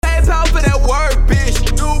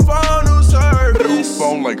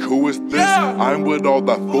who is this? I'm with all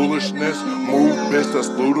that foolishness. Move, bitch, that's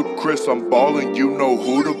ludicrous. I'm ballin', you know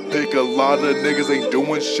who to pick. A lot of niggas ain't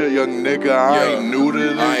doing shit, young nigga. I ain't new to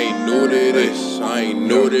this. I ain't new to this. I ain't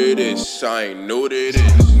new to this. I ain't new to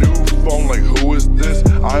this. New phone, like who is this?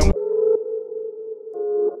 I'm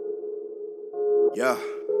yeah.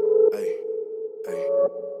 Hey. Hey.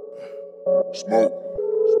 smoke.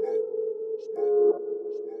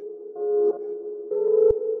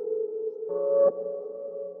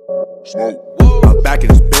 Smoke. Whoa. I'm back in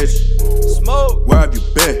this bitch. Smoke. Where have you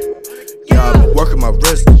been? Yeah, I've been working my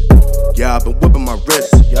wrist. Yeah, I've been whipping my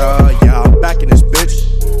wrist. Yeah, I'm back in this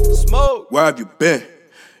bitch. Smoke. Where have you been?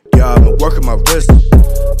 Yeah, I've been working my wrist.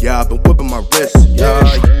 Yeah, I've been whipping my wrist.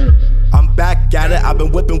 Yeah. I'm back at it, I've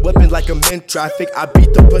been whipping like I'm in traffic. I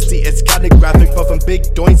beat the pussy, it's kinda graphic. Puffin'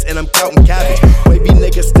 big doints and I'm counting cabbage. Wavy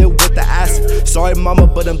nigga still with the acid. Sorry mama,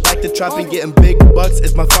 but I'm back to trapping. Getting big bucks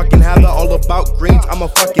is my fucking habit. All about greens, I'm a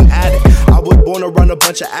fucking addict. I was born around a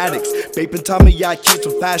bunch of addicts. Vaping Tommy, yeah, I keep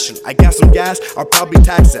some fashion. I got some gas, I'll probably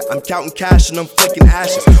tax it. I'm counting cash and I'm flicking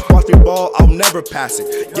ashes. Watch me ball, I'll never pass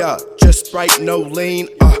it. Yeah, just Sprite, no lean.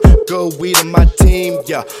 Good weed in my team,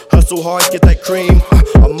 yeah. Hustle hard, get that cream.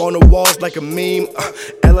 I'm on the walls like a meme.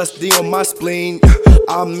 LSD on my spleen.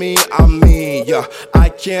 I mean, yeah. I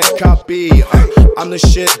can't copy. I'm the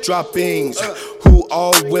shit droppings. Who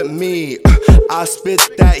all with me? I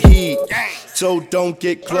spit that heat, so don't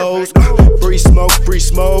get close. Free smoke, free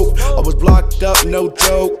smoke. I was blocked up, no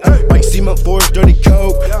joke. White cement for his dirty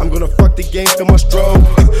coke. I'm gonna fuck the game, feel my stroke.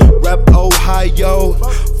 Rep Ohio.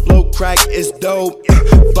 Flow crack is dope.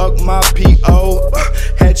 Fuck my P.O.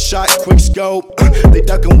 Headshot, quick scope. They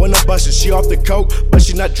duckin' when I'm bustin'. She off the coke, but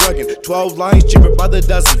she not druggin'. 12 lines, cheaper by the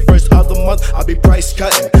dozen. First of the month, I'll be price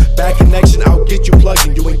cuttin'. Bad connection, I'll get you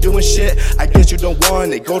pluggin'. You ain't doing shit, I guess you don't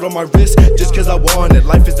want it. Gold on my wrist, just cause I want it.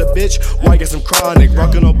 Life is a bitch, why get some chronic?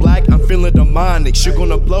 Rockin' on black, I'm feeling demonic. She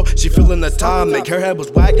gonna blow, she feeling atomic. Her head was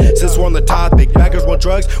whack, since we're on the topic. Baggers want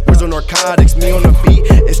drugs, where's on narcotics? Me on the beat,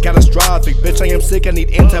 it's catastrophic. Bitch, I am sick, I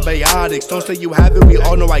need antibiotics. Don't say you have it, we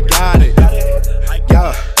all know I got it.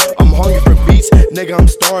 Yeah, I'm hungry for beats, nigga, I'm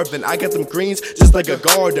starving. I got them greens, just like a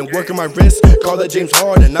garden. Working my wrist, call that James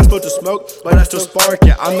Harden. Not supposed to smoke, but I still spark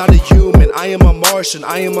it. I'm not a human, I am a Martian.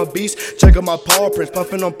 I am a beast, check out my paw prints.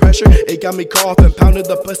 Puffing on pressure, it got me coughing. Pounded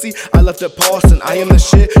the pussy, I left it pausing. I am the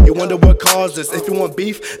shit, you wonder what caused this. If you want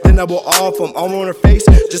beef, then I will off them. I'm on her face,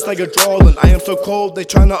 just like a drawing. I am so cold, they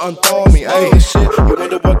tryna unthaw me. Ayy, shit, you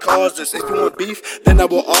wonder what caused this. If you want beef, then I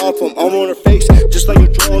will off them. I'm on her face, just like a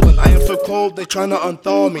drawing. I am so cold, they tryna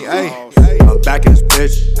unthaw me. Ayy, I'm back in this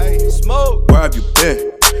bitch. Smoke. Where have you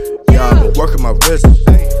been? Yeah, I've been working my wrist.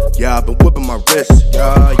 Yeah, I've been whipping my wrist.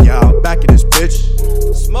 Yeah, I'm back in this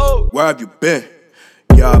bitch. Smoke. Where have you been?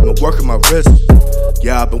 Yeah, I've been working my wrist.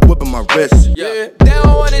 Yeah, I've been whipping my wrist. Yeah, they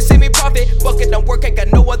don't wanna see me profit. Fuck it, don't work, ain't got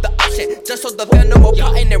no other option. Just so the venom will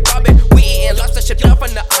plotting and robbing. We eating lobster shipped out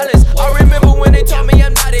from the islands. I remember when they told me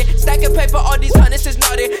I'm naughty. Stacking paper, all these hundreds is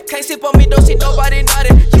naughty. Can't sleep on me, don't see nobody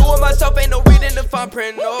nodding. You and myself ain't no reading the fine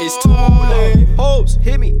print, no. It's too late. Hoes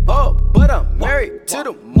hit me up, but I'm married to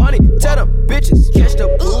the money. Tell them bitches, catch the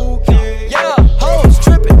bouquet. Yeah, hoes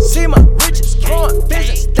tripping, see my riches, growing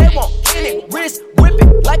visions. They want any wrist,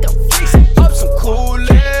 whipping like I'm freezing up some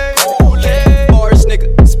Kool-Aid. Bars,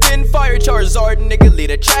 nigga, spin fire, Charizard, nigga.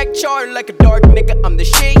 Lead a track chart like a dark nigga. I'm the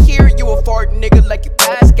shit here, you a fart, nigga, like you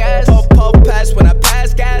pass gas. Puff, pass when I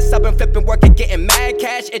pass gas. I've been flipping, working, getting mad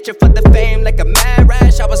cash. Itching for the fame like a mad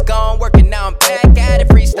rash. I was gone working, now I'm back at it,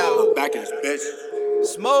 freestyle. Back in this bitch.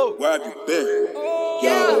 Smoke. Where have you been?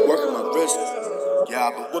 Yeah, I've been working my wrist. Yeah,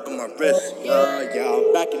 I've been whipping my wrist. Yeah,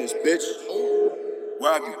 I'm back in this bitch.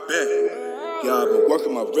 Where have you been? Yeah, I've been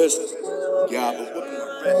working my wrist. Yeah, I've been whipping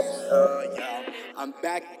my wrist. Yeah, I'm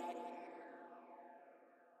back.